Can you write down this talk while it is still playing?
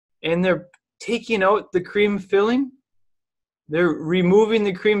and they're taking out the cream filling. They're removing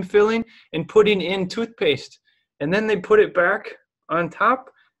the cream filling and putting in toothpaste. And then they put it back on top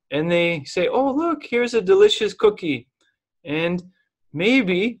and they say, oh, look, here's a delicious cookie. And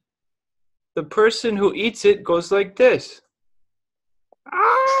maybe the person who eats it goes like this.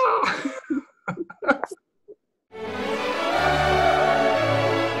 Ah!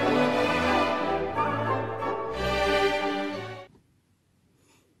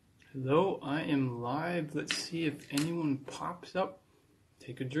 Hello, I am live. Let's see if anyone pops up.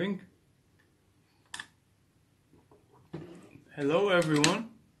 Take a drink. Hello, everyone.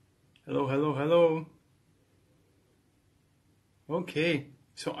 Hello, hello, hello. Okay,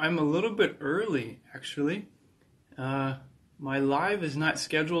 so I'm a little bit early, actually. My live is not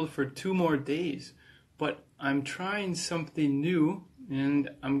scheduled for 2 more days, but I'm trying something new, and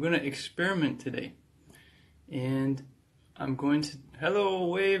I'm going to experiment today. And I'm going to... Hello,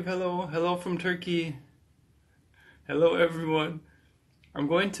 wave, hello, hello from Turkey. Hello, everyone. I'm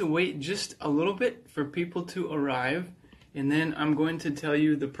going to wait just a little bit for people to arrive, and then I'm going to tell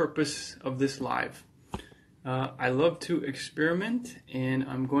you the purpose of this live. I love to experiment, and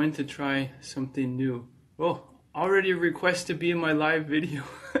I'm going to try something new. Oh, already a request to be in my live video.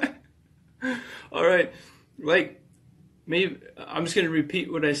 All right, maybe I'm just going to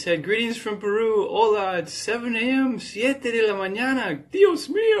repeat what I said. Greetings from Peru. Hola, it's 7 a.m., 7 de la mañana. Dios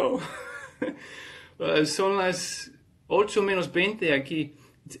mío. Son las 8 menos 20 aquí.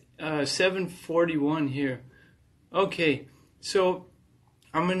 It's 7:41 here. Okay, so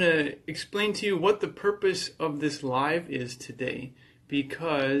I'm going to explain to you what the purpose of this live is today,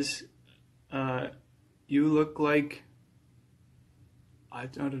 because you look like... I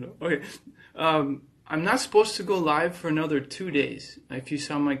don't know. Okay. I'm not supposed to go live for another 2 days, if you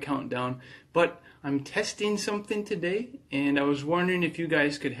saw my countdown, but I'm testing something today, and I was wondering if you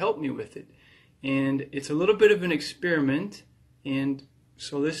guys could help me with it. And it's a little bit of an experiment, and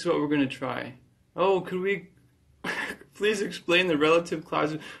so this is what we're going to try. Oh, could we please explain the relative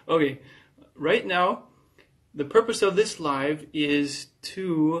clauses? Okay, right now, the purpose of this live is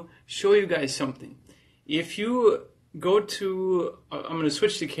to show you guys something. If you go to, I'm going to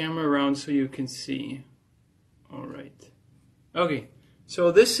switch the camera around so you can see. All right. Okay,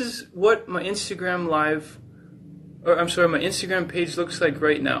 so this is what my Instagram live, or I'm sorry, my Instagram page looks like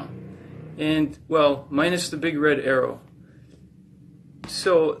right now. And, well, minus the big red arrow.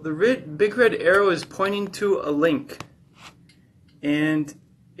 So the big red arrow is pointing to a link. And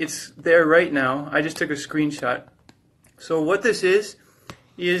it's there right now. I just took a screenshot. So what this is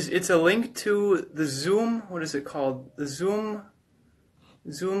it's a link to the Zoom, what is it called? The Zoom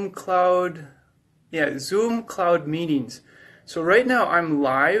Cloud, yeah, Zoom Cloud Meetings. So right now I'm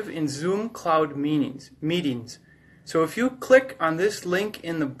live in Zoom Cloud Meetings. So if you click on this link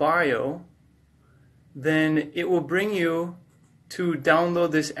in the bio, then it will bring you to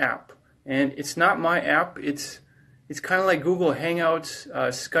download this app. And it's not my app, it's kind of like Google Hangouts,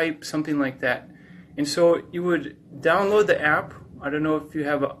 Skype, something like that. And so you would download the app. I don't know if you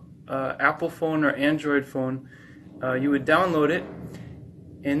have a Apple phone or Android phone. You would download it,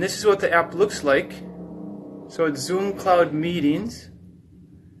 and this is what the app looks like. So it's Zoom Cloud Meetings.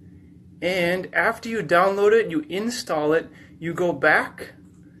 And after you download it, you install it, you go back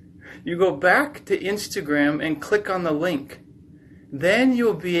to Instagram and click on the link. Then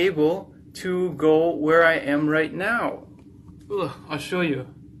you'll be able to go where I am right now. Ugh, I'll show you.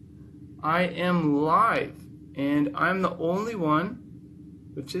 I am live. And I'm the only one,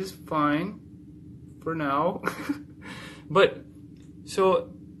 which is fine for now. But,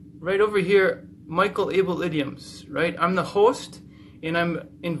 so, right over here, Michael Abel Idioms, right? I'm the host, and I'm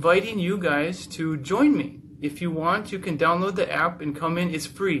inviting you guys to join me. If you want, you can download the app and come in. It's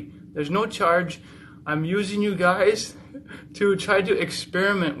free. There's no charge. I'm using you guys to try to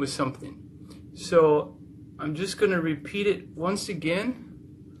experiment with something. So, I'm just going to repeat it once again.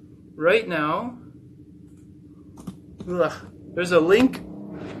 Right now, there's a link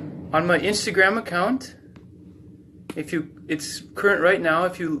on my Instagram account. It's current right now.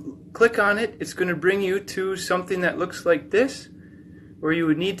 If you click on it, it's going to bring you to something that looks like this, where you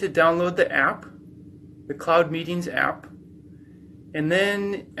would need to download the app, the Cloud Meetings app. And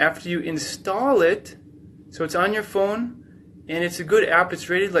then after you install it, so it's on your phone, and it's a good app. It's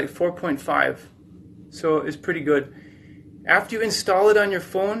rated like 4.5, so it's pretty good. After you install it on your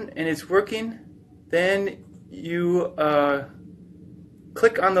phone and it's working, then you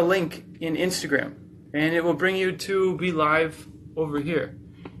click on the link in Instagram, and it will bring you to be live over here.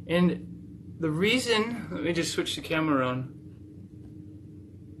 And the reason, let me just switch the camera around.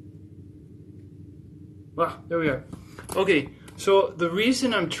 Wow, there we are. Okay, So the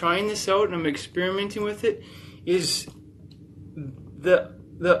reason I'm trying this out and I'm experimenting with it is the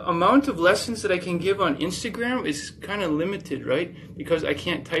amount of lessons that I can give on Instagram is kind of limited, right? Because I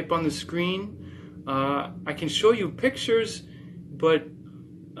can't type on the screen. I can show you pictures, but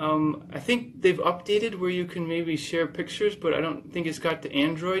I think they've updated where you can maybe share pictures, but I don't think it's got to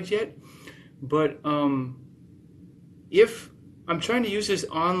Android yet. But if I'm trying to use this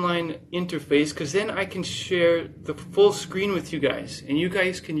online interface, because then I can share the full screen with you guys, and you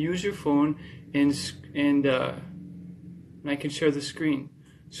guys can use your phone and I can share the screen.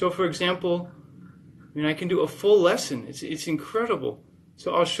 So, for example, I can do a full lesson. It's incredible.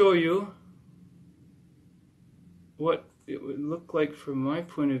 So I'll show you what it would look like from my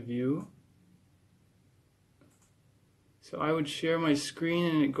point of view. So I would share my screen,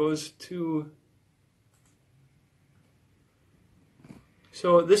 and it goes to.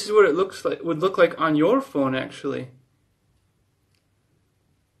 So this is what it would look like on your phone, actually.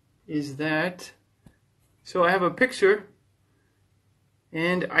 Is that so? I have a picture,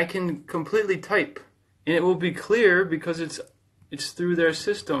 and I can completely type, and it will be clear because it's through their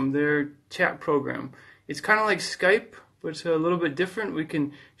system, their chat program. It's kind of like Skype, but it's a little bit different. We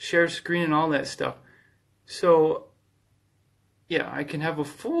can share screen and all that stuff. So yeah, I can have a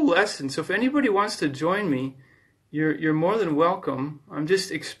full lesson. So if anybody wants to join me, you're more than welcome. I'm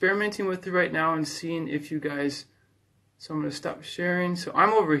just experimenting with it right now and seeing if you guys. So I'm going to stop sharing. So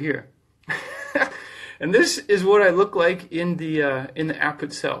I'm over here, and this is what I look like in the app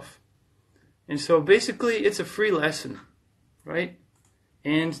itself. And so basically, it's a free lesson, right?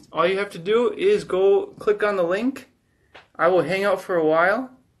 And all you have to do is go click on the link. I will hang out for a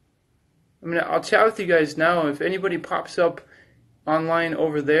while. I'll chat with you guys now. If anybody pops up online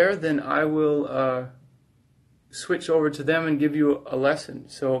over there, then I will switch over to them and give you a lesson.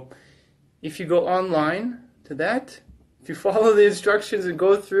 So if you go online to that, if you follow the instructions and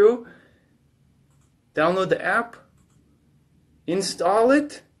go through, download the app, install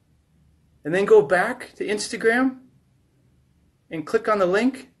it, and then go back to Instagram and click on the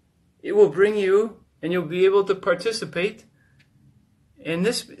link, it will bring you and you'll be able to participate. And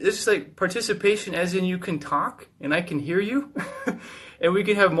this is like participation as in you can talk and I can hear you. And we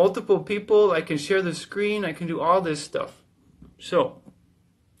can have multiple people. I can share the screen. I can do all this stuff. So,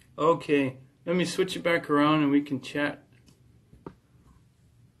 okay. Let me switch it back around and we can chat.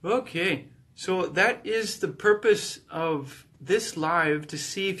 Okay. So that is the purpose of this live, to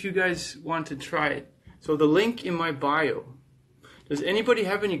see if you guys want to try it. So the link in my bio. Does anybody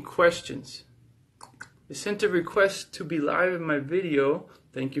have any questions? I sent a request to be live in my video.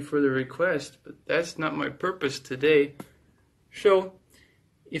 Thank you for the request, but that's not my purpose today. So,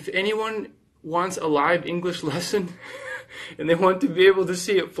 if anyone wants a live English lesson and they want to be able to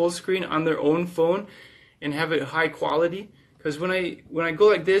see it full screen on their own phone and have it high quality, because when I go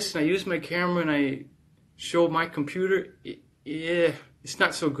like this and I use my camera and I show my computer, it's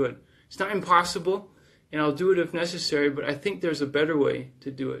not so good. It's not impossible, and I'll do it if necessary, but I think there's a better way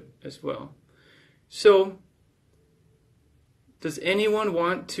to do it as well. So, does anyone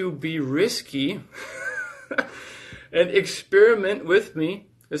want to be risky and experiment with me?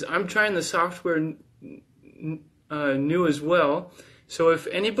 Because I'm trying the software new as well. So if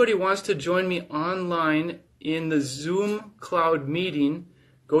anybody wants to join me online in the Zoom cloud meeting,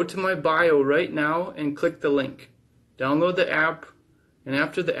 go to my bio right now and click the link. Download the app, and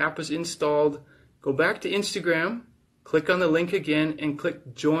after the app is installed, go back to Instagram, click on the link again, and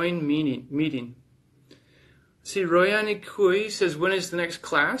click Join Meeting. See, Royani Kui says, when is the next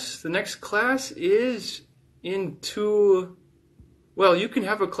class? The next class is in 2... Well, you can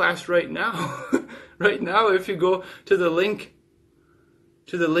have a class right now. Right now, if you go to the link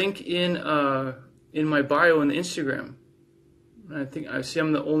in my bio on Instagram. I see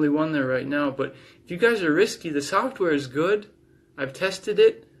I'm the only one there right now. But if you guys are risky, the software is good. I've tested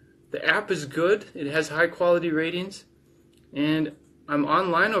it. The app is good. It has high quality ratings. And I'm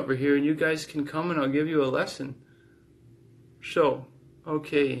online over here, and you guys can come and I'll give you a lesson. So,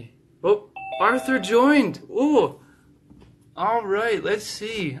 okay. Oh, Arthur joined. Oh, all right. Let's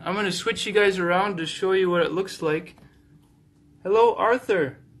see. I'm going to switch you guys around to show you what it looks like. Hello,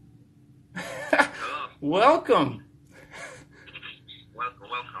 Arthur. Hello. Welcome.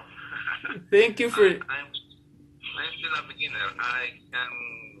 Welcome. Thank you for... I'm still a beginner. I can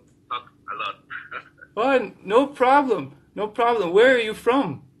talk a lot. Oh, no problem. No problem. Where are you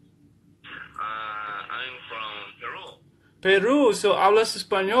from? I'm from Peru. Perú, so hablas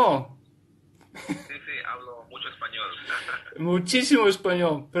español. Sí, hablo mucho español. Muchísimo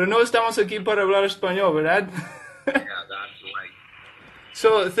español. Pero no estamos aquí para hablar español, ¿verdad? Yeah, that's right.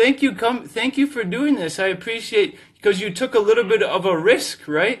 So thank you for doing this. I appreciate, because you took a little bit of a risk,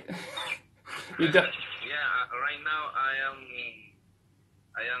 right? Yeah, right now I am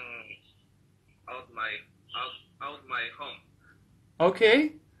out my home.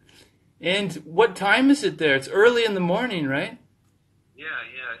 Okay. And what time is it there? It's early in the morning, right? Yeah,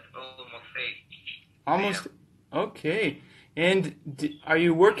 it's almost 8. Almost. Okay. And are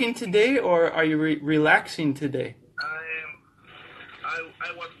you working today or are you relaxing today?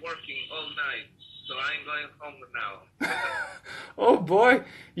 I was working all night, so I'm going home now. Oh boy,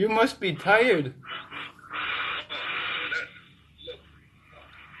 you must be tired.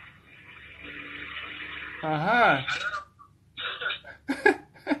 Aha.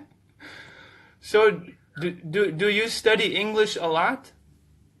 So, do you study English a lot?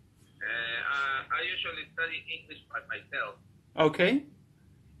 I usually study English by myself. Okay.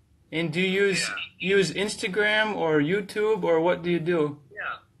 And do you use Instagram or YouTube or what do you do?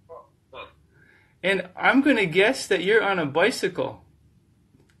 Yeah, both. And I'm going to guess that you're on a bicycle.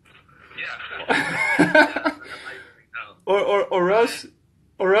 Yeah. or else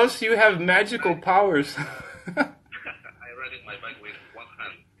you have magical powers. I'm riding my bike with one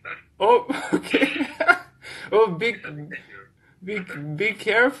hand. Oh, okay. Oh, be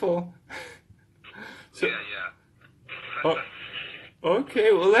careful. So, Yeah. Oh,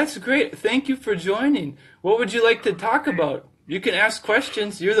 okay, well that's great. Thank you for joining. What would you like to talk about? You can ask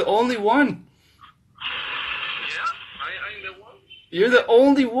questions. You're the only one. Yeah, I'm the one. You're the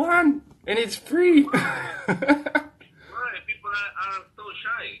only one, and it's free. Right, people are so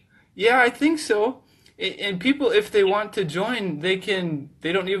shy. Yeah, I think so. And people, if they want to join, they can.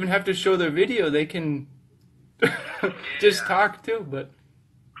 They don't even have to show their video. They can just talk too. But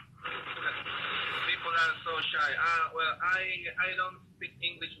people are so shy. Well, I don't speak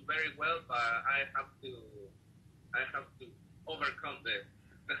English very well, but I have to overcome this.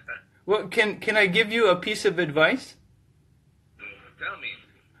 well, can I give you a piece of advice? Tell me.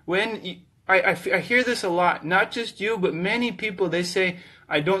 When I hear this a lot, not just you, but many people, they say,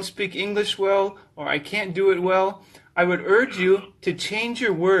 I don't speak English well, or I can't do it well. I would urge you to change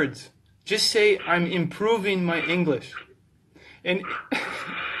your words. Just say, I'm improving my English. And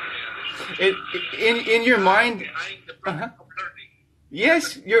in your mind,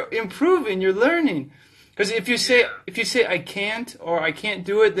 yes, you're improving, you're learning. Because if you say I can't or I can't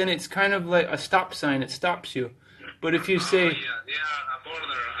do it, then it's kind of like a stop sign. It stops you. But if you say, a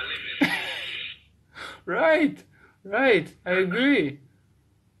border, a limit. right, I agree.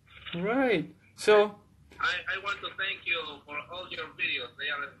 Right. So, I want to thank you for all your videos. They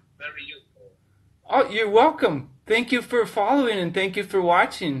are very useful. oh, you're welcome. Thank you for following and thank you for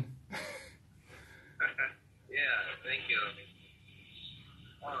watching. Yeah, thank you.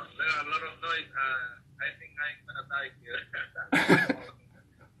 Oh, there are a lot of noise. I think I'm gonna die here.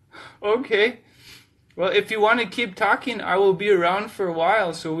 Okay. Well, if you want to keep talking, I will be around for a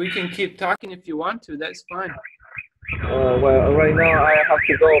while, so we can keep talking if you want to. That's fine. Well, right now I have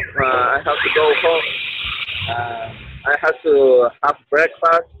to go. I have to go home. I have to have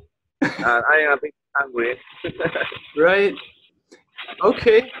breakfast, and I am a bit hungry. Right.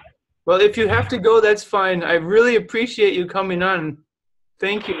 Okay. Well, if you have to go, that's fine. I really appreciate you coming on.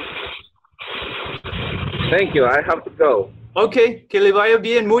 Thank you. Thank you. I have to go. Okay. Que le vaya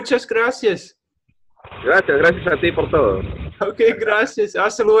bien. Muchas gracias. Gracias a ti por todo. Okay, gracias.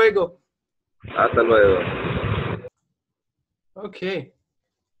 Hasta luego. Hasta luego. Okay.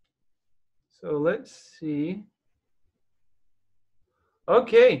 So let's see.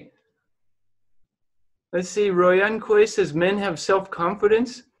 Okay. Let's see. Royan Koi says men have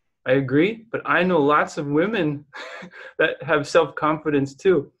self-confidence. I agree, but I know lots of women that have self-confidence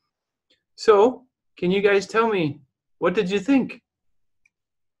too. So, can you guys tell me, what did you think?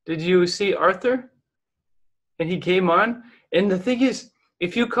 Did you see Arthur? And he came on. And the thing is,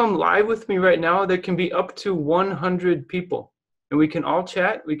 if you come live with me right now, there can be up to 100 people. And we can all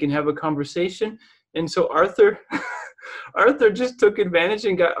chat, we can have a conversation. And so Arthur, Arthur just took advantage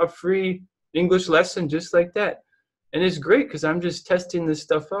and got a free English lesson just like that. And it's great because I'm just testing this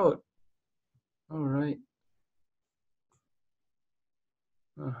stuff out. All right.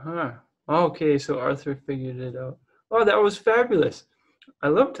 Okay, so Arthur figured it out. Oh, that was fabulous. I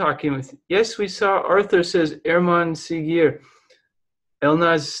love talking with you. Yes, we saw Arthur says Erman Sigir.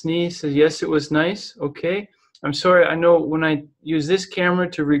 Elnaz Sni says, yes, it was nice. Okay. I'm sorry. I know when I use this camera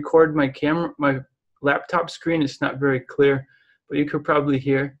to record my laptop screen, it's not very clear, but you could probably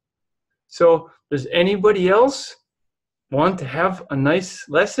hear. So does anybody else want to have a nice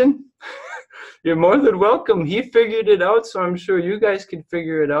lesson? You're more than welcome. He figured it out, so I'm sure you guys can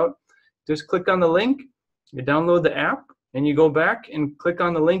figure it out. Just click on the link, you download the app, and you go back and click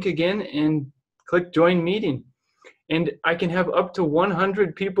on the link again and click join meeting. and I can have up to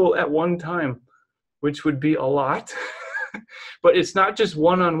 100 people at one time, which would be a lot. But it's not just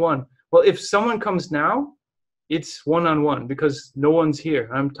one-on-one. Well, if someone comes now, it's one-on-one because no one's here.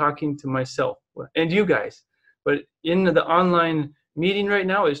 I'm talking to myself and you guys. But in the online meeting right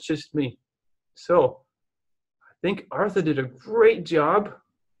now, it's just me. So I think Arthur did a great job.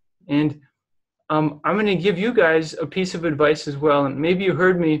 And I'm going to give you guys a piece of advice as well. And maybe you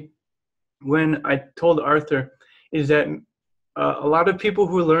heard me when I told Arthur, is that a lot of people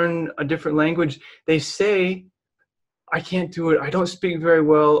who learn a different language, they say, I can't do it, I don't speak very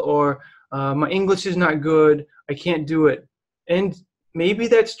well, or my English is not good, I can't do it. And maybe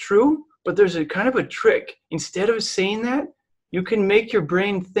that's true, but there's a kind of a trick. Instead of saying that, you can make your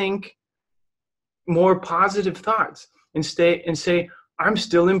brain think more positive thoughts and say, I'm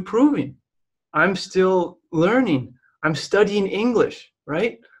still improving, I'm still learning, I'm studying English,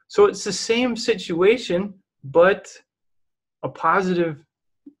 right? So it's the same situation, but a positive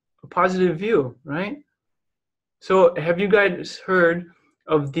view, right? So have you guys heard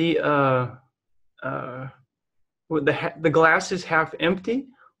of the glass is half empty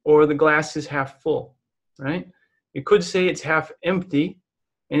or the glass is half full, right? You could say it's half empty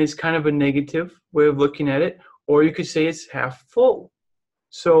and it's kind of a negative way of looking at it, or you could say it's half full.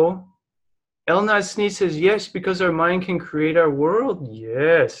 So Elnaz Sneed says, yes, because our mind can create our world.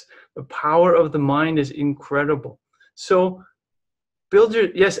 Yes, the power of the mind is incredible. So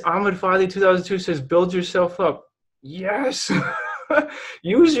yes, Ahmed Fadi 2002 says, build yourself up. Yes,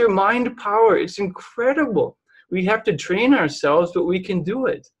 use your mind power. It's incredible. We have to train ourselves, but we can do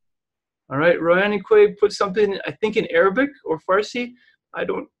it. All right, Royani Quay put something, I think in Arabic or Farsi. I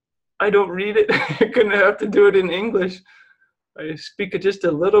don't read it. You're gonna have to do it in English. I speak it just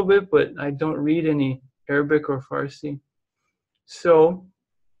a little bit, but I don't read any Arabic or Farsi. So,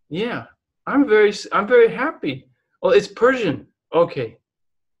 yeah, I'm very happy. Oh, it's Persian. Okay,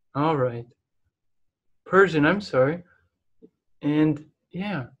 all right. Persian, I'm sorry. And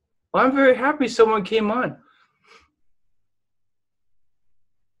yeah, well, I'm very happy someone came on.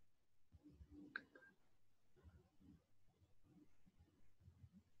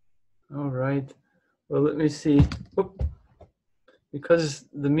 All right. Well, let me see. Whoop. Because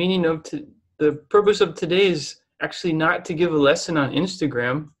the meaning of the purpose of today is actually not to give a lesson on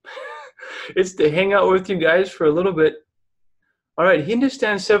Instagram. It's to hang out with you guys for a little bit. All right,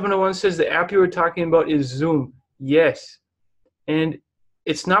 Hindustan 701 says the app you were talking about is Zoom. Yes. And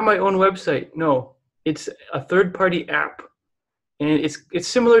it's not my own website. No, it's a third-party app. And it's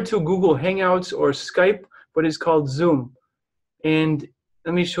similar to Google Hangouts or Skype, but it's called Zoom. And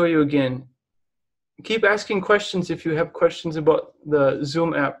let me show you again. Keep asking questions if you have questions about the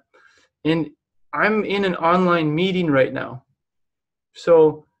Zoom app. And I'm in an online meeting right now.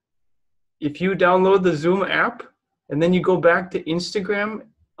 So if you download the Zoom app and then you go back to Instagram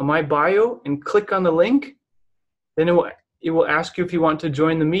on my bio and click on the link, then it will ask you if you want to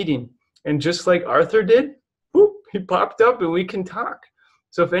join the meeting. And just like Arthur did, whoop, he popped up and we can talk.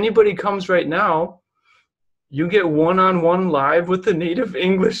 So if anybody comes right now, you get one-on-one live with the native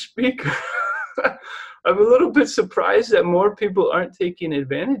English speaker. I'm a little bit surprised that more people aren't taking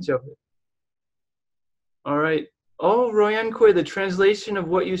advantage of it. All right. Oh, Royan Koi, the translation of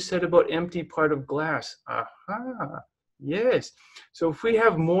what you said about empty part of glass. Aha. Yes. So if we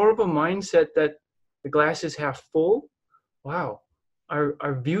have more of a mindset that the glass is half full, wow,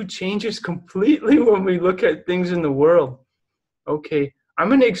 our view changes completely when we look at things in the world. Okay. I'm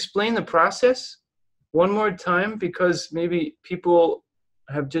going to explain the process one more time because maybe people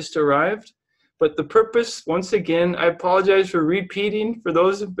have just arrived. But the purpose, once again, I apologize for repeating for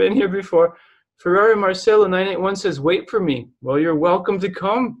those who've been here before. Ferrari Marcelo 981 says, wait for me. Well, you're welcome to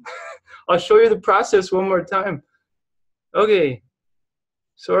come. I'll show you the process one more time. Okay.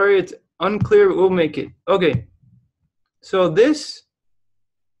 Sorry, it's unclear, but we'll make it. Okay. So this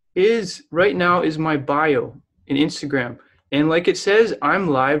is, right now, is my bio in Instagram. And like it says, I'm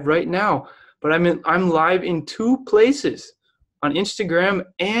live right now. But I'm live in 2 places, on Instagram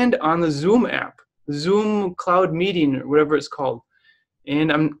and on the Zoom app, Zoom Cloud Meeting, or whatever it's called.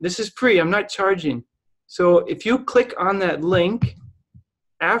 And this is free, I'm not charging. So if you click on that link,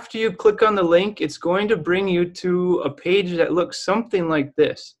 after you click on the link, it's going to bring you to a page that looks something like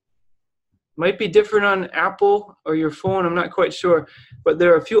this. Might be different on Apple or your phone, I'm not quite sure, but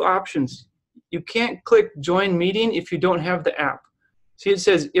there are a few options. You can't click join meeting if you don't have the app. See, it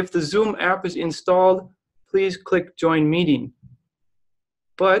says, if the Zoom app is installed, please click join meeting.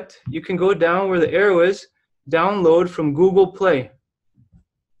 But you can go down where the arrow is, download from Google Play.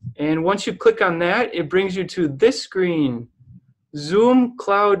 And once you click on that, it brings you to this screen, Zoom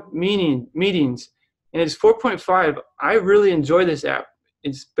Cloud Meetings. and it's 4.5. I really enjoy this app.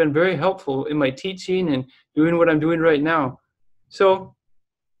 It's been very helpful in my teaching and doing what I'm doing right now. So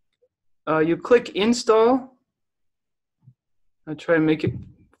you click install. I'll try and make it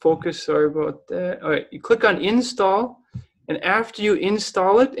focus. Sorry about that. All right, you click on install, and after you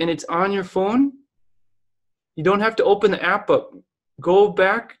install it and it's on your phone, you don't have to open the app up. Go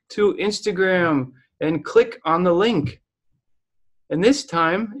back to Instagram and click on the link. And this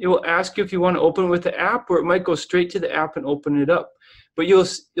time, it will ask you if you want to open with the app, or it might go straight to the app and open it up. But you'll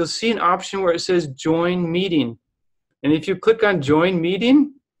see an option where it says join meeting. And if you click on join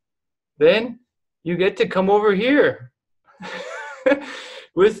meeting, then you get to come over here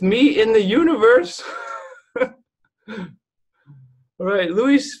with me in the universe. All right,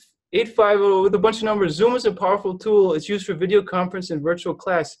 Luis 850 with a bunch of numbers. Zoom is a powerful tool. It's used for video conference and virtual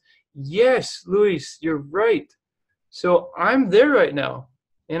class. Yes, Luis, you're right. So I'm there right now.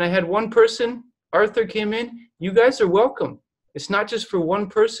 And I had one person, Arthur, came in. You guys are welcome. It's not just for one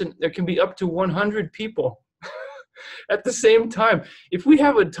person. There can be up to 100 people at the same time. If we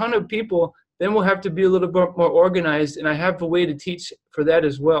have a ton of people, then we'll have to be a little bit more organized. And I have a way to teach for that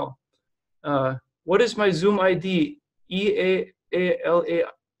as well. What is my Zoom ID? EALA.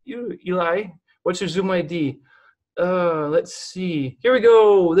 Eli, what's your Zoom ID? Let's see. Here we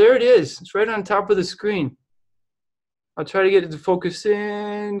go. There it is. It's right on top of the screen. I'll try to get it to focus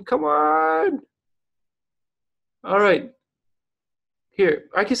in. Come on. All right. Here,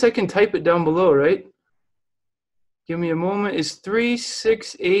 I guess I can type it down below, right? Give me a moment. It's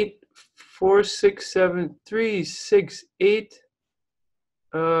 368 467 368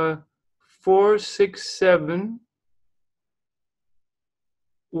 467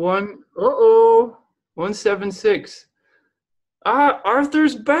 176.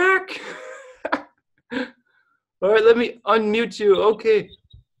 Arthur's back. All right, let me unmute you. Okay.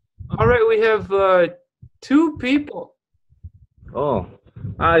 All right, we have 2 people. Oh,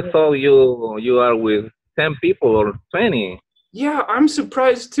 I thought you are with 10 people or 20. Yeah, I'm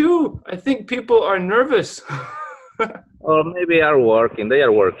surprised too. I think people are nervous. Or maybe are working. They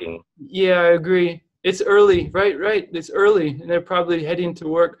are working. Yeah, I agree. It's early, right. It's early, and they're probably heading to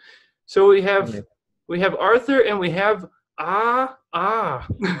work. So we have Arthur, and we have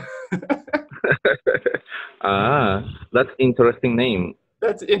That's interesting name.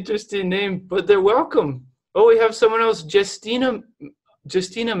 That's an interesting name, but they're welcome. Oh, we have someone else, Justina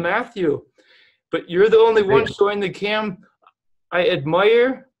Matthew. But you're the only one showing the cam. I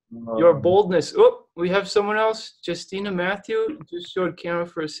admire your boldness. Oh, we have someone else, Justina Matthew. Just showed camera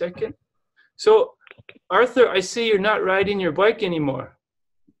for a second. So, Arthur, I see you're not riding your bike anymore.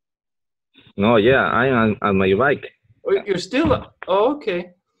 No, yeah, I am on my bike. Oh, you're still. Oh,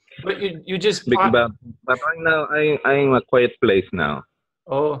 okay. But you just. But right now, I'm in a quiet place now.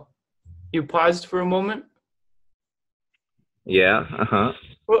 Oh, you paused for a moment? Yeah,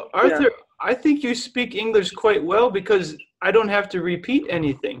 Well, Arthur, I think you speak English quite well because I don't have to repeat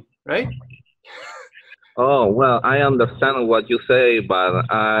anything, right? Oh, well, I understand what you say, but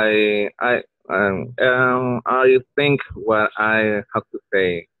I think what I have to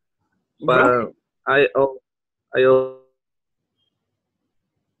say. But right. I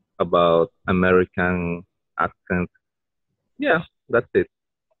about American accent. Yeah, that's it.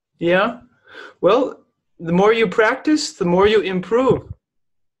 Yeah. Well, the more you practice, the more you improve.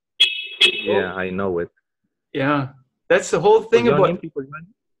 Yeah, I know it. Yeah. That's the whole thing about.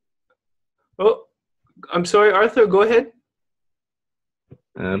 Oh, I'm sorry, Arthur, go ahead.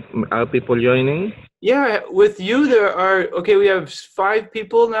 Are people joining? Yeah, with you there are, okay, we have 5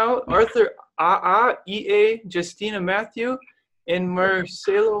 people now. Arthur, EA, Justina Matthew, and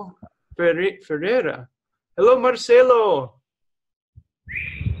Marcelo Ferreira. Hello, Marcelo.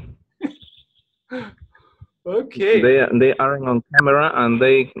 Okay. They are on camera and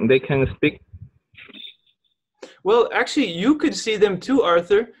they can speak. Well, actually, you could see them too,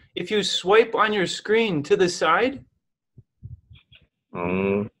 Arthur. If you swipe on your screen to the side,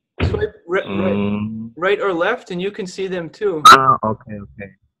 swipe right or left, and you can see them too. Okay.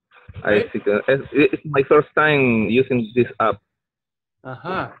 Right? I see. It's my first time using this app.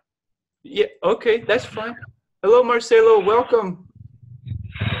 Yeah. Okay, that's fine. Hello, Marcelo. Welcome.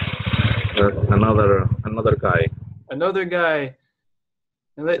 Another guy. Another guy.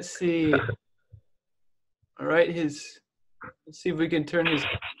 And let's see. All right, let's see if we can turn his.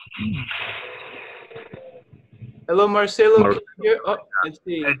 Hello, Marcelo. Oh, let's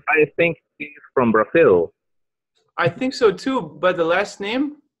see. I think he's from Brazil. I think so too, by the last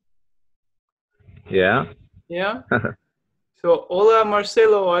name. Yeah. Yeah. So, hola,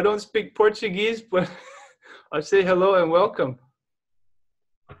 Marcelo. I don't speak Portuguese, but I'll say hello and welcome.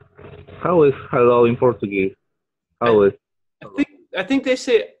 How is hello in Portuguese? I, How is I think they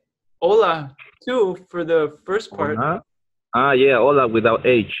say hola too for the first part. hola? Ah, yeah, hola without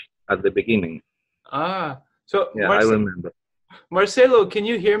H at the beginning. Ah, so Yeah, I remember. Marcelo, can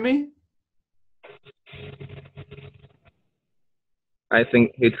you hear me? I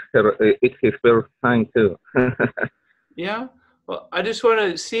think it's his first time too. Yeah. Well, I just want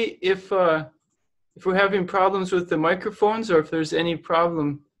to see if we're having problems with the microphones or if there's any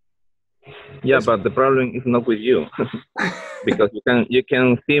problem. Yeah, but the problem is not with you because you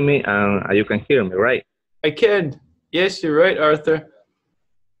can see me and you can hear me, right? I can. Yes, you're right, Arthur.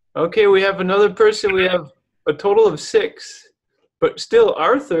 Okay, we have another person. We have a total of 6, but still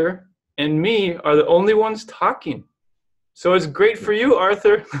Arthur and me are the only ones talking. So it's great for you,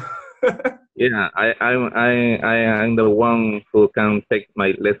 Arthur. Yeah, I'm the one who can take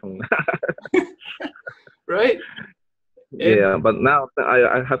my lesson. Right? Yeah, but now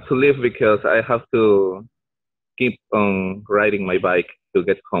I have to leave because I have to keep on riding my bike to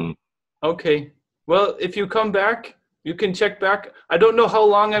get home. Okay. Well, if you come back, you can check back. I don't know how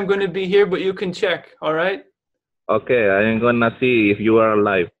long I'm going to be here, but you can check. All right? Okay, I'm gonna see if you are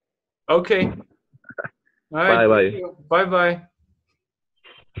alive. Okay. All right. Bye Thank bye. you. Bye-bye.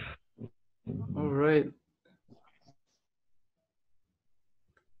 All right.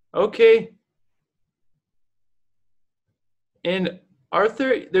 Okay. And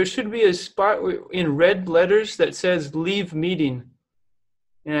Arthur, there should be a spot in red letters that says leave meeting.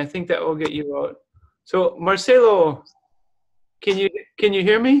 And I think that will get you out. So Marcelo, can you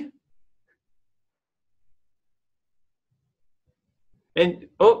hear me? And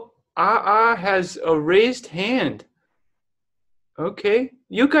oh, has a raised hand. Okay.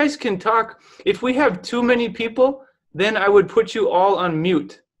 You guys can talk. If we have too many people, then I would put you all on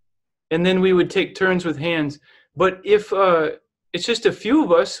mute. And then we would take turns with hands. But if it's just a few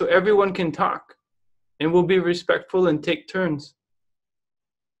of us, so everyone can talk. And we'll be respectful and take turns.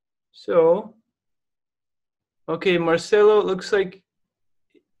 So, okay, Marcelo, it looks like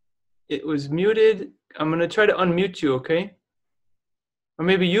it was muted. I'm going to try to unmute you, okay? Or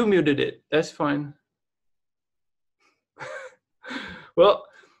maybe you muted it. That's fine. Well,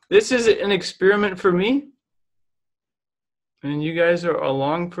 this is an experiment for me. And you guys are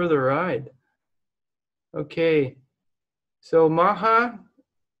along for the ride. Okay. So Maha,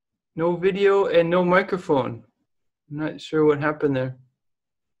 no video and no microphone. I'm not sure what happened there.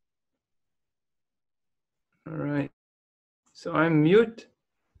 All right. So I'm mute.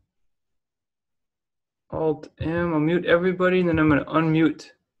 Alt M. I'll mute everybody, and then I'm going to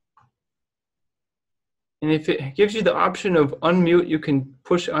unmute. And if it gives you the option of unmute, you can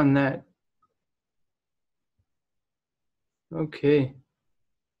push on that. Okay.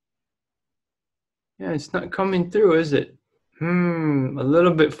 Yeah, it's not coming through, is it? A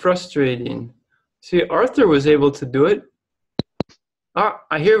little bit frustrating. See, Arthur was able to do it. Ah,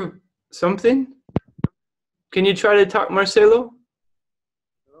 I hear something. Can you try to talk, Marcelo?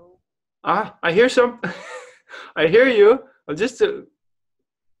 Hello? Ah, I hear some. I hear you. Just You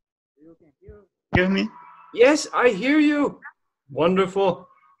can hear me? yes, I hear you. Wonderful.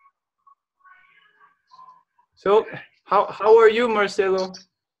 So, how are you, Marcelo?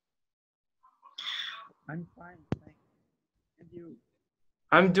 I'm fine, thanks. And you?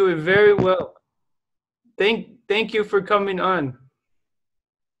 I'm doing very well. Thank you for coming on.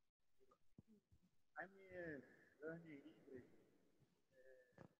 I'm learning English.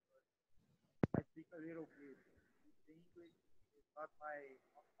 I speak a little bit. English is not my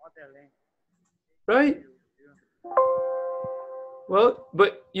mother language. Right? Well,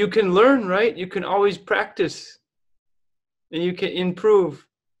 but you can learn, right? You can always practice and you can improve.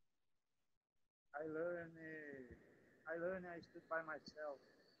 I learn, I stood by myself.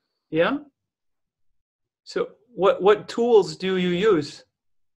 Yeah? So what tools do you use?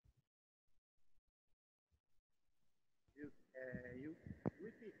 You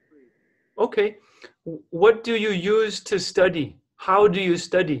repeat, please. Okay. What do you use to study? How do you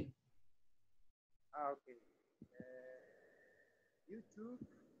study? Okay. YouTube.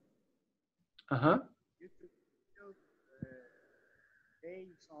 Uh-huh. YouTube videos,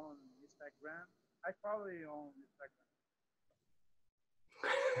 page on Instagram. I follow you on Instagram.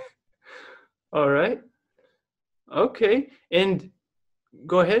 All right. Okay. And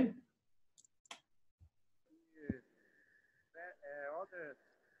go ahead.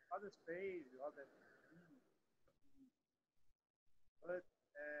 Other page, other but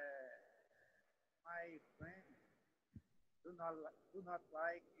my friends do not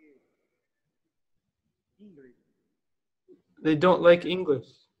like English. They don't like English.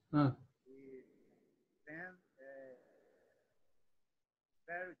 Huh. We spend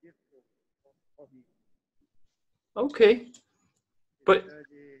very difficult for me Okay, to but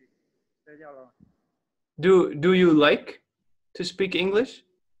study alone. do you like to speak English?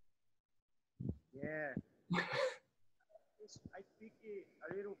 Yeah, I speak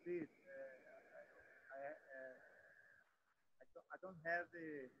a little bit. I don't have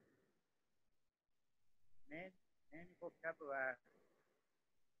many many vocabulary. I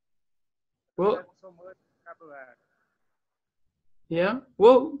don't Well, have so much vocabulary. yeah.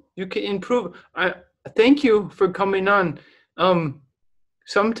 Well, you can improve. I thank you for coming on.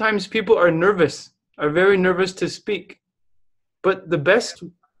 Sometimes people are nervous, are very nervous to speak, but the best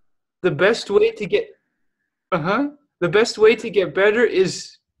way to get the best way to get better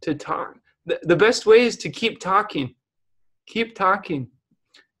is to talk. The best way is to keep talking. Keep talking.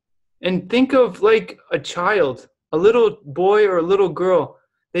 And think of like a child, a little boy or a little girl.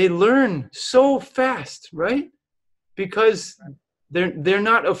 They learn so fast, right? Because they're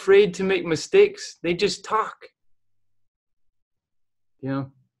not afraid to make mistakes. They just talk. Yeah.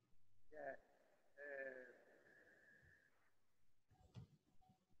 Yeah,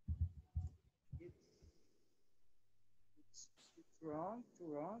 it's it's wrong, too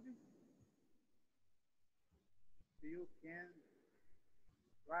wrong. You can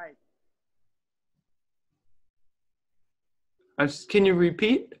write. Can you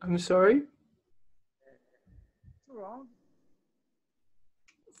repeat? I'm sorry. Too wrong,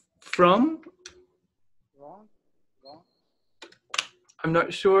 From? wrong, wrong. I'm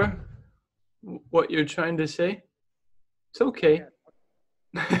not sure what you're trying to say. It's okay.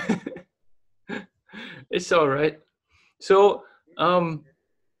 Yeah, It's all right. So,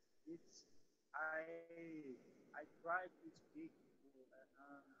 it's I try to speak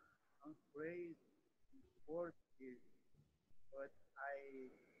phrase in Portuguese, but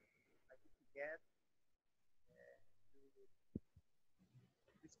I forget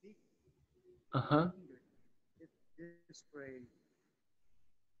to speak uh-huh. English. This phrase.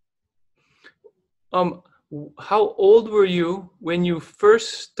 Um, how old were you when you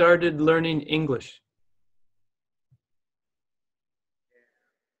first started learning English?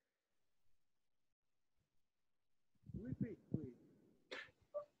 Repeat, please.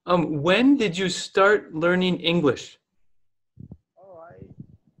 When did you start learning English? Oh, I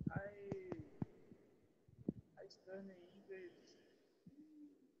I study English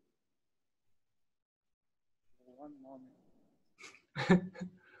one moment. 2000,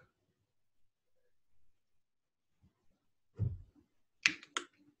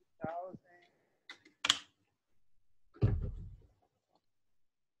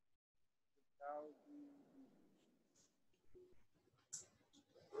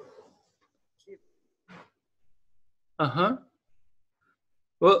 Uh-huh.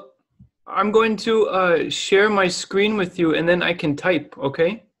 Well, I'm going to share my screen with you and then I can type,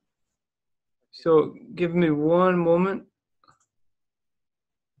 okay? So give me one moment.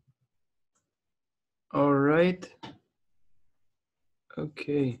 All right.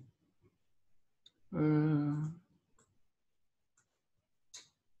 Okay.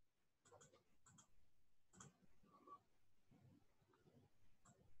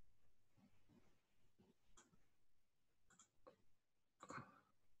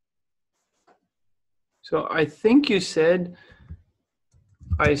 So I think you said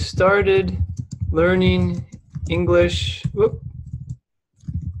I started learning English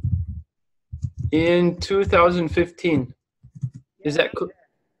in 2015. Is yeah, that cool?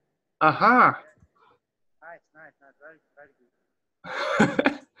 yeah, Aha. yeah. Nice, very, very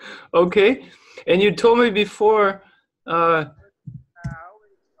good. Okay. And you told me before, But I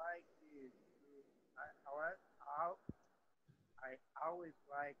always like I always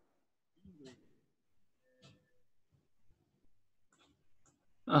like English.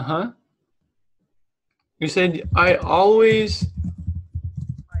 uh-huh. You said I always,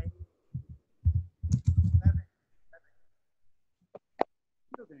 My seven,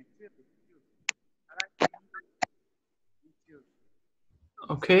 children. I like English in children.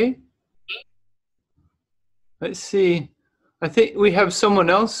 okay. Let's see. I think we have someone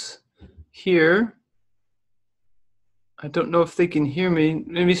else here. I don't know if they can hear me.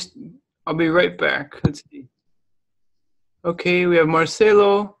 Maybe I'll be right back. Let's see. Okay, we have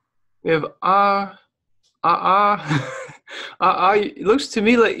Marcelo. We have It looks to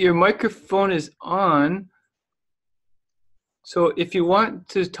me like your microphone is on. So if you want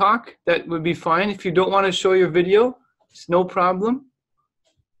to talk, that would be fine. If you don't want to show your video, it's no problem.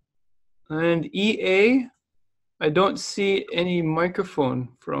 And EA, I don't see any microphone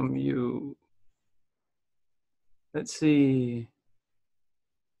from you. Let's see.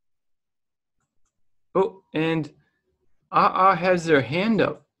 Oh, and has their hand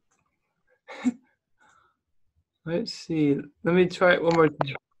up. Let's see. Let me try it one more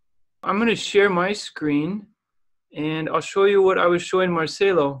time. I'm going to share my screen, and I'll show you what I was showing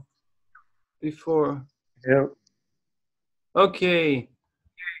Marcelo before. Yeah. Okay.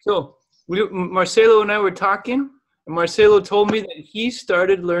 So Marcelo and I were talking, and Marcelo told me that he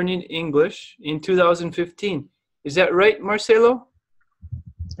started learning English in 2015. Is that right, Marcelo?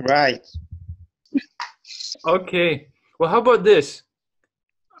 Right. Okay. Well, how about this?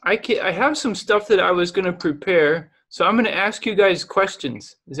 I have some stuff that I was going to prepare, so I'm going to ask you guys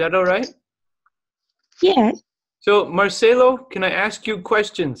questions. Is that all right? Yes. So, Marcelo, can I ask you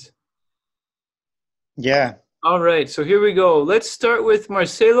questions? Yeah. All right, so here we go. Let's start with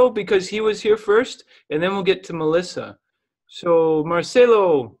Marcelo because he was here first, and then we'll get to Melissa. So,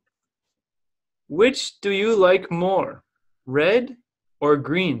 Marcelo, which do you like more, red or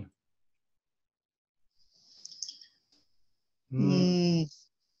green?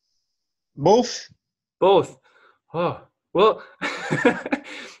 Both. Both. Oh, well,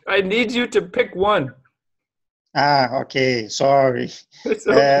 I need you to pick one. Okay. Sorry. It's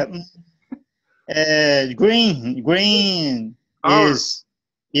okay. Green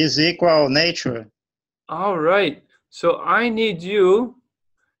is equal nature. All right. So I need you.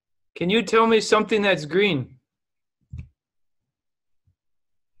 Can you tell me something that's green?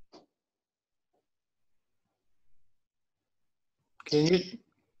 Can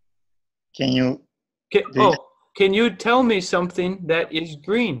you tell me something that is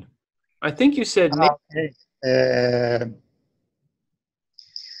green? I think you said okay.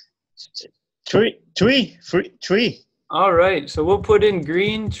 Tree. All right, so we'll put in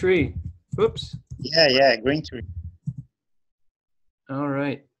green tree. Oops. Yeah, green tree. All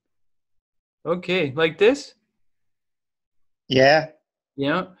right. Okay, like this? Yeah.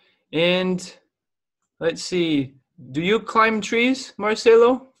 Yeah. And let's see. Do you climb trees,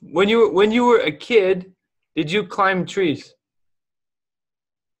 Marcelo? When you were a kid, did you climb trees?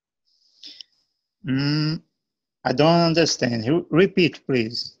 I don't understand. Repeat,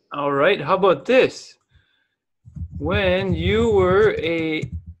 please. All right. How about this? When you were a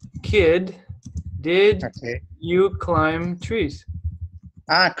kid, did you climb trees?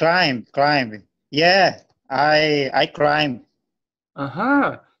 Climb. Yeah, I climb.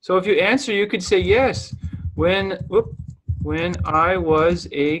 So if you answer, you could say yes. When I was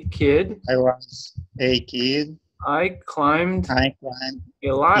a kid. I climbed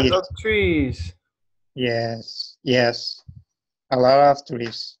a lot of trees. Yes. A lot of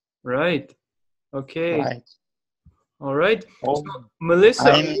trees. Right. Okay. Right. All right. So,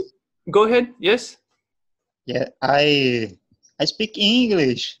 Melissa, go ahead. Yes. Yeah, I speak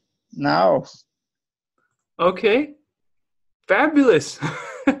English now. Okay. Fabulous.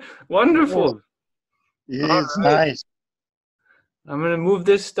 Wonderful. It's nice. I'm going to move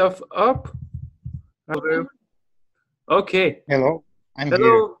this stuff up. Okay. Hello. I'm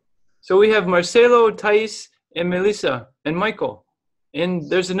here. So we have Marcelo, Thais, and Melissa, and Michael. And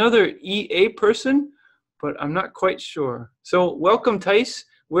there's another EA person, but I'm not quite sure. So welcome, Thais.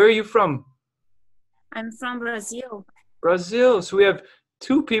 Where are you from? I'm from Brazil. Brazil. So we have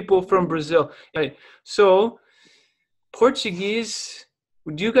two people from Brazil. Right. So Portuguese,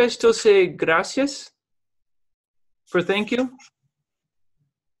 do you guys still say gracias for thank you?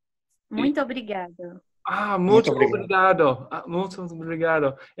 Muito obrigado. Muito obrigado. Muito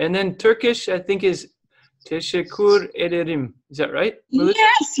obrigado. And then Turkish, I think, is teşekkür ederim. Is that right?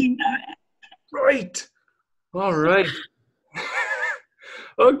 Yes, you know it. Right. All right.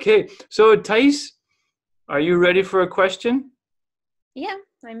 Okay. So, Thais, are you ready for a question? Yeah,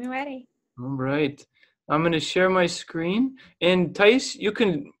 I'm ready. All right. I'm going to share my screen. And Thais, you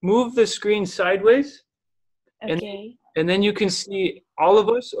can move the screen sideways. Okay. And then you can see all of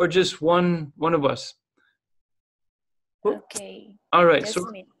us or just one of us. Okay. All right. Just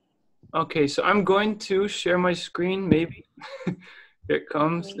So, okay. So I'm going to share my screen. Maybe here it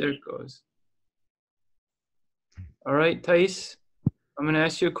comes. Okay. There it goes. All right, Thais, I'm going to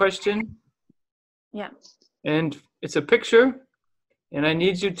ask you a question. Yeah. And it's a picture, and I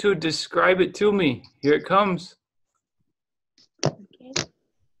need you to describe it to me. Here it comes. Okay.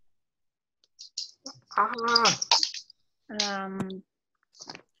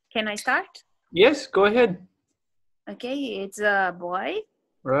 Can I start? Yes, go ahead. Okay, it's a boy.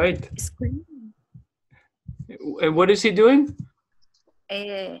 Right. Screaming. And what is he doing?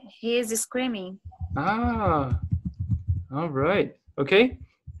 He is screaming. All right. Okay.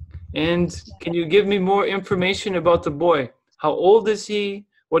 And can you give me more information about the boy? How old is he?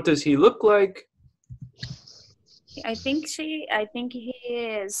 What does he look like? I think he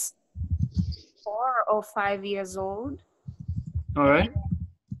is 4 or 5 years old. All right.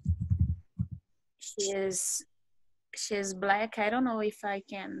 She's black. I don't know if I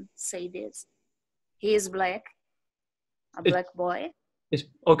can say this. He is black, a black boy, It's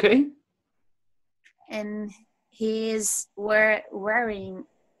okay. and he is wearing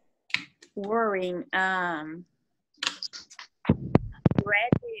red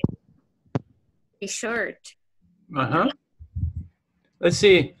t-shirt. Uh-huh. Let's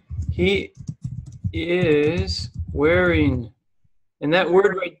see. He is wearing, and that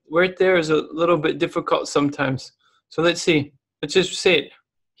word right there is a little bit difficult sometimes. So let's see. Let's just say it.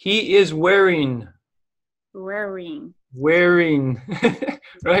 He is wearing. Wearing.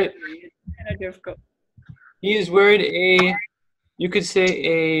 Right? Kind of difficult. He is wearing you could say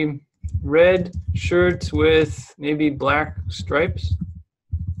a red shirt with maybe black stripes.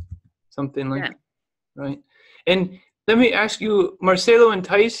 Something like that. Right. And let me ask you, Marcelo and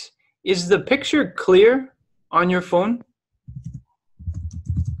Thais, is the picture clear on your phone?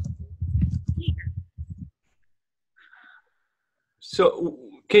 So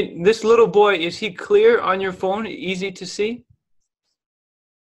this little boy, is he clear on your phone, easy to see?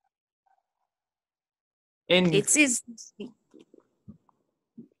 And it's easy.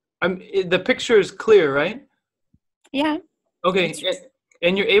 the picture is clear, right? Yeah. Okay,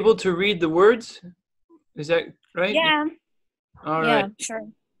 and you're able to read the words? Is that right? Yeah. All right. Yeah, sure.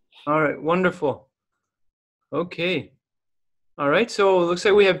 All right, wonderful. Okay. All right, so it looks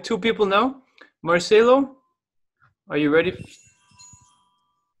like we have 2 people now. Marcelo, are you ready?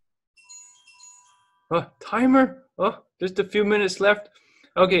 Oh, timer. Oh, just a few minutes left.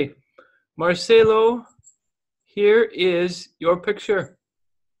 Okay, Marcelo, here is your picture.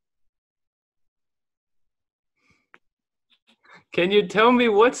 Can you tell me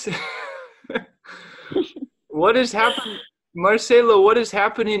what is happening? Marcelo, what is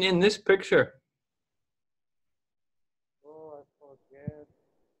happening in this picture? Oh, I forget.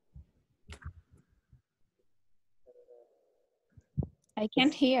 I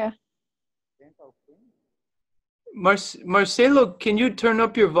can't hear. Dental cream? Marcelo, can you turn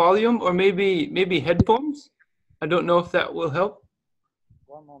up your volume or maybe headphones? I don't know if that will help.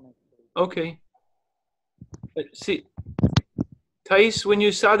 One moment, please. Okay. See, Thais, when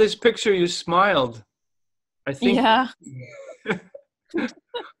you saw this picture, you smiled. I think. Yeah.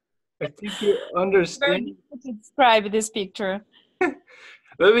 I think you understand. Very difficult to describe this picture.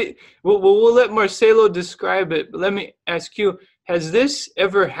 We'll let Marcelo describe it, but let me ask you, has this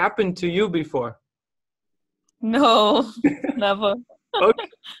ever happened to you before? No, never.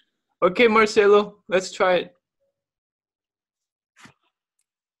 Okay, Marcelo, let's try it.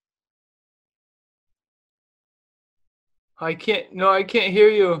 I can't hear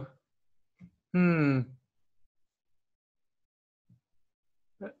you.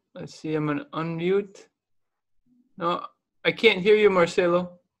 Let's see, I'm gonna unmute. No, I can't hear you,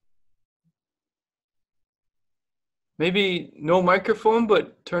 Marcelo. Maybe no microphone,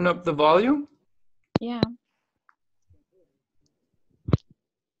 but turn up the volume. Yeah.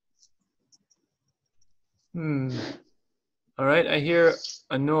 All right, I hear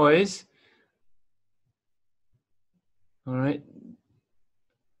a noise. All right.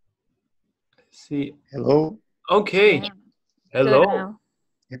 Let's see. Hello. Okay. Yeah. Hello.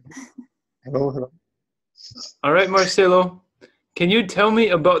 Hello. All right, Marcelo. Can you tell me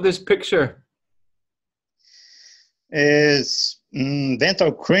about this picture? It's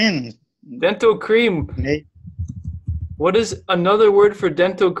dental cream. Dental cream. What is another word for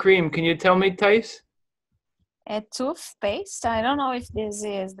dental cream? Can you tell me, Thais? A toothpaste. I don't know if this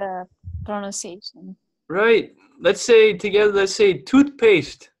is the pronunciation. Right. Let's say together, let's say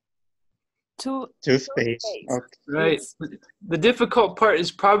toothpaste. Toothpaste. Okay. Right. The difficult part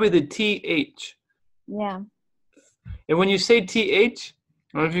is probably the TH. Yeah. And when you say TH,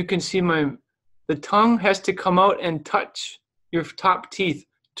 I don't know if you can see the tongue has to come out and touch your top teeth.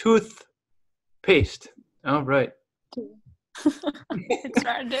 Toothpaste. All right. It's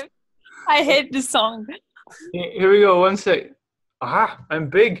hard. I hate this song. Here we go. One sec. Aha, I'm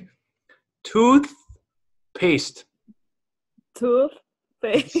big. Toothpaste.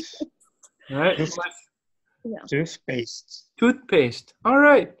 Toothpaste. All right. Yeah. Toothpaste. Toothpaste. All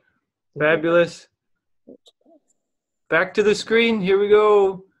right. Fabulous. Back to the screen. Here we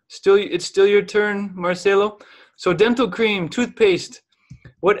go. It's still your turn, Marcelo. So dental cream, toothpaste.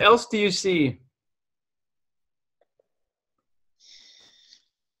 What else do you see?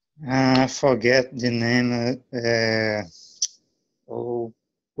 I forget the name.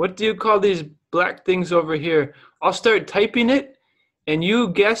 What do you call these black things over here? I'll start typing it, and you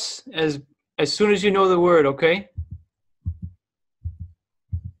guess as soon as you know the word, okay?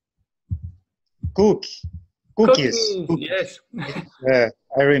 Cookie. Cookies. Yes. Yeah,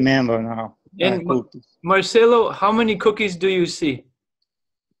 I remember now. And Cookies. Marcelo, how many cookies do you see?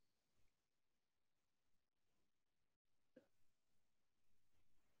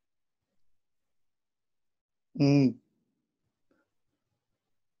 Mm,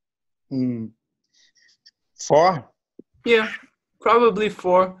 mm. 4? Yeah, probably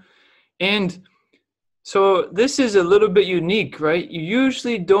 4. And so this is a little bit unique, right? You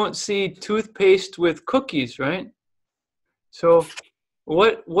usually don't see toothpaste with cookies, right? So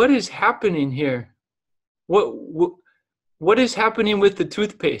what is happening here? What is happening with the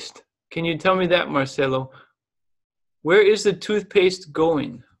toothpaste? Can you tell me that, Marcelo? Where is the toothpaste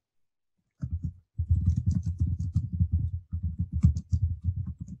going?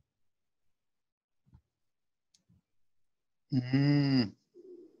 Mm.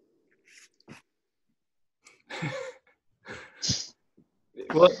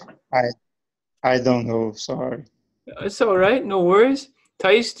 Well, I don't know. Sorry. it's all right. No worries.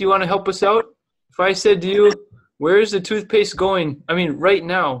 Thais, do you want to help us out? If I said to you, where is the toothpaste going? I mean, right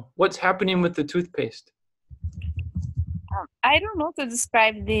now, what's happening with the toothpaste? I don't know to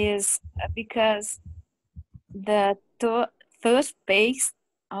describe this because the toothpaste,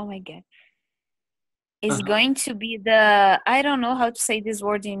 oh my God, is going to be the, I don't know how to say this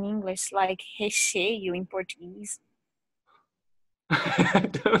word in English, like recheio in Portuguese.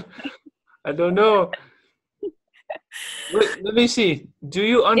 I don't know. Let me see. Do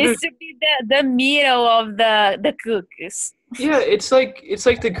you understand? It's to be the middle of the cookies. Yeah, it's like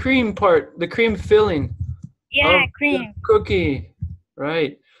the cream part, the cream filling. Yeah, Of cream. the cookie,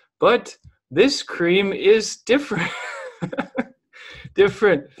 right? But this cream is different.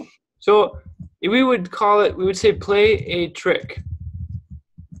 Different. So we would call it. We would say play a trick.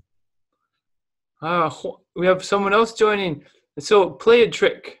 We have someone else joining. So play a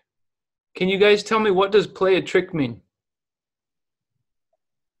trick. Can you guys tell me what does play a trick mean?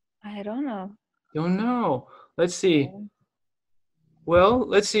 I don't know. Don't know. Let's see. Well,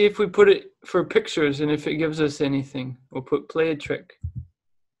 let's see if we put it for pictures and if it gives us anything. We'll put play a trick.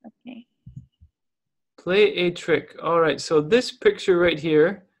 Okay. Play a trick. All right. So this picture right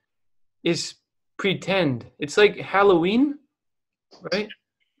here is pretend. It's like Halloween, right?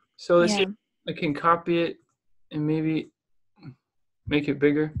 So let's see if I can copy it and maybe make it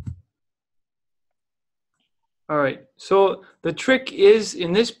bigger. All right. So the trick is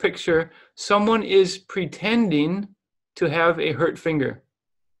in this picture, someone is pretending to have a hurt finger,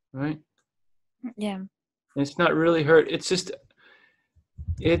 right? Yeah. It's not really hurt. It's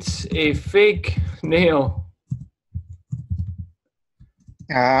a fake nail.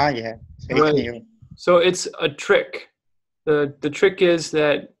 Yeah. Fake Right. nail. So it's a trick. The trick is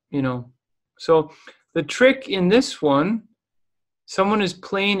that, so the trick in this one, someone is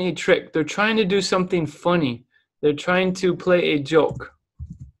playing a trick. They're trying to do something funny. They're trying to play a joke.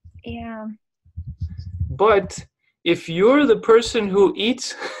 Yeah. But if you're the person who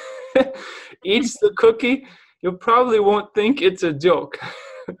eats eats the cookie, you probably won't think it's a joke.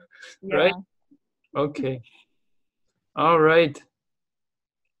 Right? Okay. All right.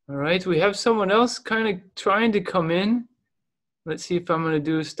 All right. We have someone else kind of trying to come in. Let's see if I'm going to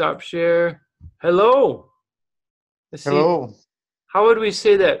do stop share. Hello. Let's see. Hello. How would we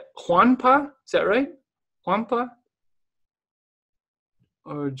say that? Juanpa? Is that right? Juanpa?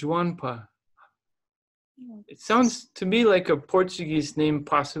 Or Juanpa? It sounds to me like a Portuguese name,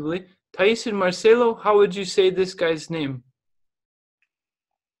 possibly. Thais and Marcelo, how would you say this guy's name?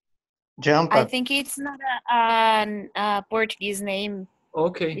 Jump I up. think it's not a Portuguese name.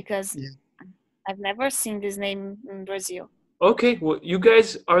 Okay. Because I've never seen this name in Brazil. Okay, well, you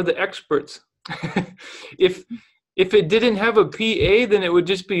guys are the experts. If it didn't have a PA, then it would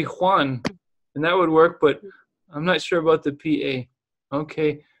just be Juan, and that would work, but I'm not sure about the PA.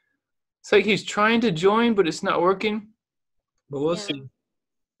 Okay. It's like he's trying to join, but it's not working. But we'll see.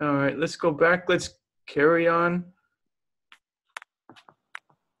 All right, let's go back. Let's carry on.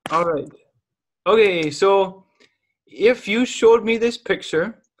 All right. Okay, so if you showed me this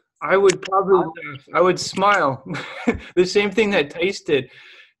picture, I would probably laugh. I would smile. The same thing that Thais did.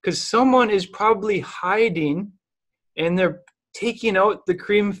 Because someone is probably hiding and they're taking out the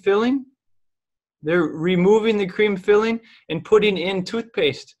cream filling. They're removing the cream filling and putting in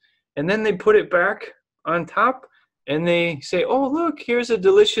toothpaste. And then they put it back on top and they say, oh, look, here's a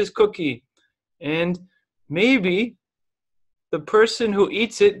delicious cookie. And maybe the person who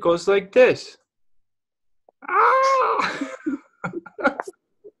eats it goes like this. Ah!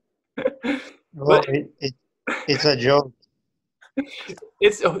 Well, it's a joke.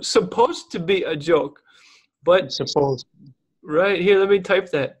 It's supposed to be a joke, but Suppose. right here, let me type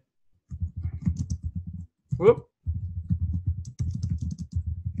that. Whoop.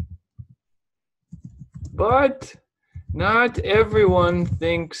 But not everyone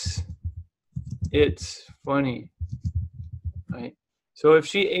thinks it's funny, right? So if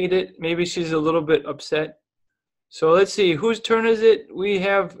she ate it, maybe she's a little bit upset. So let's see, whose turn is it?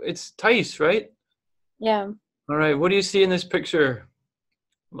 It's Tice, right? Yeah. All right, what do you see in this picture?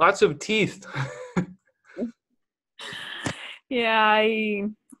 Lots of teeth. Yeah,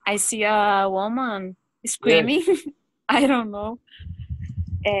 I see a woman screaming. I don't know.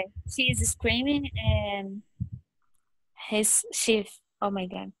 She is screaming and she, oh my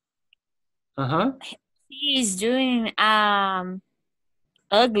God. Uh-huh. She is doing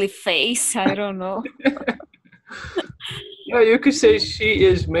ugly face. I don't know. Yeah, you could say she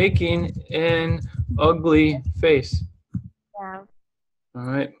is making an ugly face. Yeah. All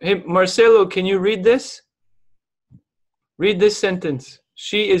right. Hey, Marcelo, can you read this? Read this sentence.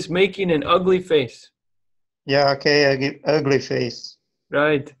 She is making an ugly face. Yeah, okay, ugly face.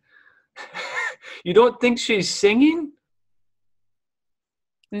 Right. You don't think she's singing?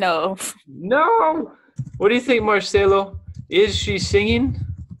 No. No. What do you think, Marcelo? Is she singing?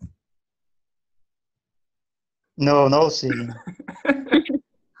 No, no singing.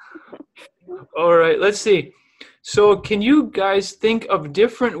 All right, let's see. So can you guys think of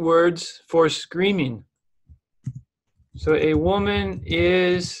different words for screaming? So a woman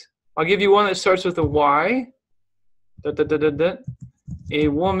is, I'll give you one that starts with a Y. Da, da, da, da, da. A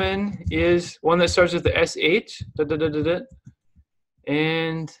woman is one that starts with the SH. Da, da, da, da, da.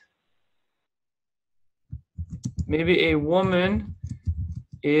 And maybe a woman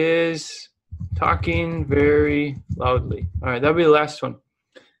is talking very loudly. All right, that'll be the last one.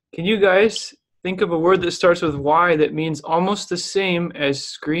 Can you guys think of a word that starts with Y that means almost the same as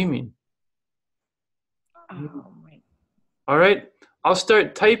screaming? Oh my. All right, I'll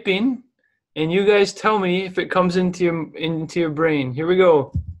start typing, and you guys tell me if it comes into your brain. Here we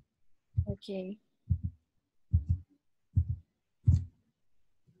go. Okay.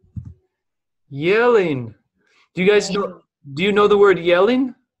 Yelling. Do you guys know? Do you know the word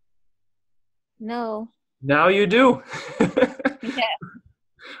yelling? No. Now you do. Yeah.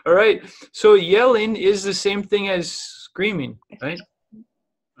 All right. So yelling is the same thing as screaming, right?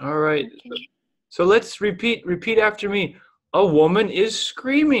 All right. Okay. So let's repeat after me. A woman is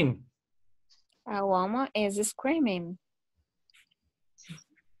screaming. A woman is screaming.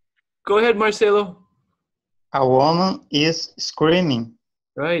 Go ahead, Marcelo. A woman is screaming.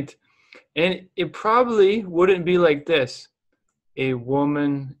 Right. And it probably wouldn't be like this. A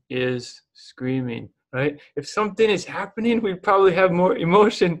woman is screaming, right? If something is happening, we'd probably have more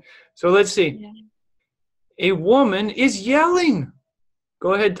emotion. So let's see. Yeah. A woman is yelling.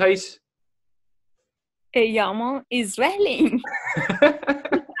 Go ahead, Tice. A woman is yelling.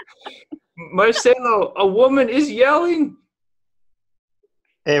 Marcelo, a woman is yelling.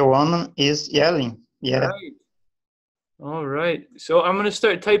 A woman is yelling. Yeah. Right. All right. So I'm going to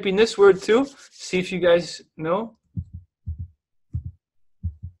start typing this word too. See if you guys know.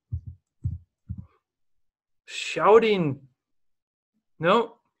 Shouting.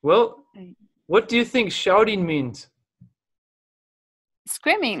 No? Well, what do you think shouting means?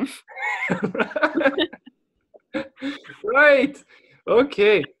 Screaming. Right.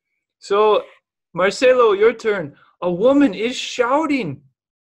 Okay. So, Marcelo, your turn. A woman is shouting.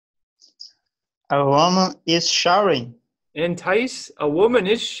 A woman is shouting. And Tice, a woman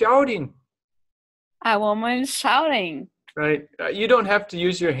is shouting. A woman shouting. Right. You don't have to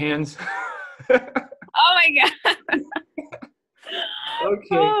use your hands. Oh my God.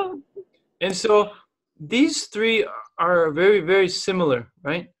 Okay. Oh. And so these three are very, very similar,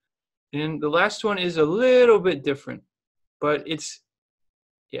 right? And the last one is a little bit different, but it's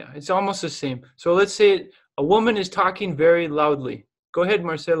almost the same. So let's say a woman is talking very loudly. Go ahead,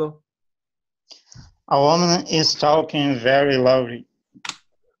 Marcelo. A woman is talking very loudly.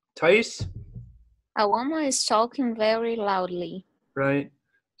 Thais? A woman is talking very loudly. Right.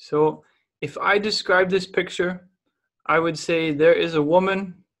 So if I describe this picture, I would say there is a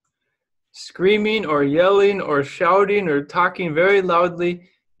woman screaming or yelling or shouting or talking very loudly,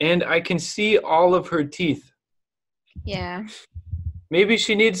 and I can see all of her teeth. Yeah. Maybe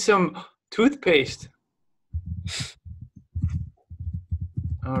she needs some toothpaste.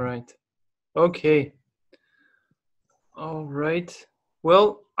 All right. Okay. All right.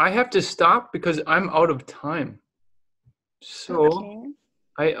 Well, I have to stop because I'm out of time. So Okay.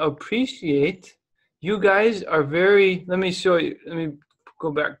 I appreciate you guys are very, let me show you, let me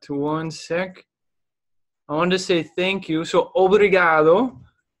go back to one sec. I want to say thank you. So, obrigado.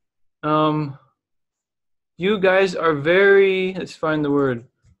 You guys are very, let's find the word,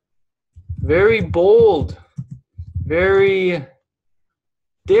 very bold. very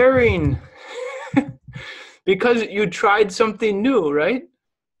daring because you tried something new, right?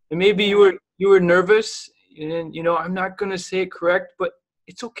 And maybe you were nervous and I'm not going to say it correct, but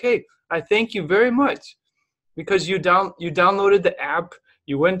it's okay. I thank you very much because you downloaded the app,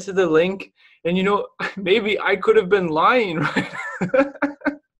 you went to the link, and maybe I could have been lying, right?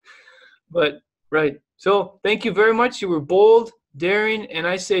 But right. So thank you very much. You were bold, daring, and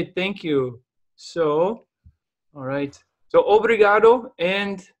I say thank you. So, all right. So obrigado,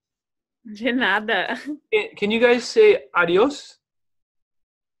 and De nada. can you guys say adios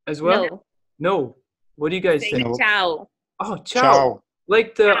as well? No. No. What do you guys say? Say No. ciao. Oh, ciao. Ciao.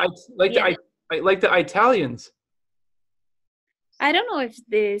 Like Yeah. the Italians. I don't know if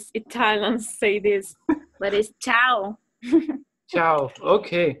these Italians say this, but it's ciao. Ciao.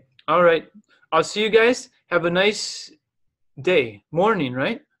 Okay. All right. I'll see you guys. Have a nice day. Morning,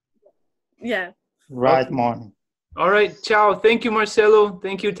 right? Yeah. Right Okay. morning. All right. Ciao. Thank you, Marcelo.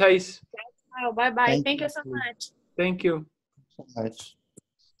 Thank you, Thais. Ciao. Bye bye. Thank Thank you you. so much. Thank you. So much.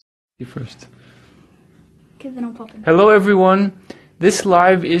 You first. Because they don't pop in. Hello, everyone. This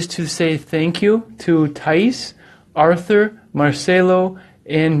live is to say thank you to Thais, Arthur, Marcelo,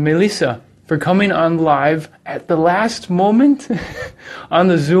 and Melissa for coming on live at the last moment on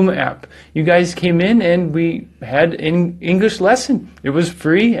the Zoom app. You guys came in and we had an English lesson. It was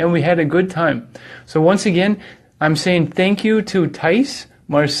free and we had a good time. So once again, I'm saying thank you to Thais,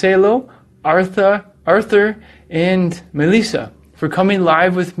 Marcelo, Arthur, and Melissa for coming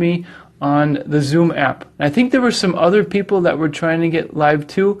live with me on the Zoom app. I think there were some other people that were trying to get live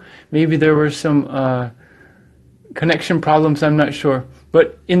too. Maybe there were some connection problems, I'm not sure.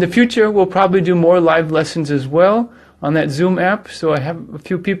 But in the future, we'll probably do more live lessons as well on that Zoom app. So I have a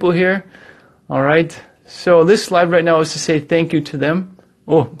few people here. All right. So this live right now is to say thank you to them.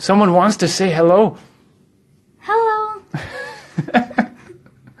 Oh, someone wants to say hello. Hello.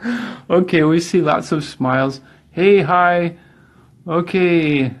 Okay, we see lots of smiles. Hey, hi.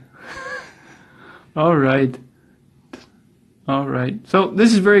 Okay. All right. All right. So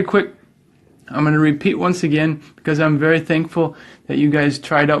this is very quick. I'm going to repeat once again because I'm very thankful that you guys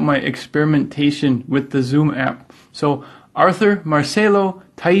tried out my experimentation with the Zoom app. So Arthur, Marcelo,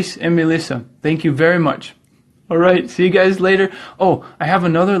 Thais, and Melissa, thank you very much. All right, see you guys later. Oh, I have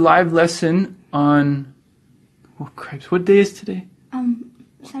another live lesson on, oh cripes, what day is today?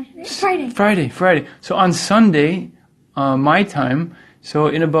 Saturday? Friday. Friday. So on Sunday, my time, so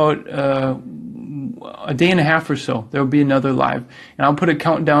in about a day and a half or so, there will be another live. And I'll put a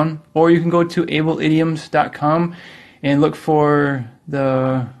countdown, or you can go to ableidioms.com and look for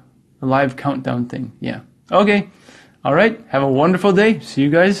the live countdown thing. Yeah. Okay. All right. Have a wonderful day. See you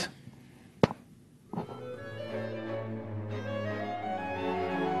guys.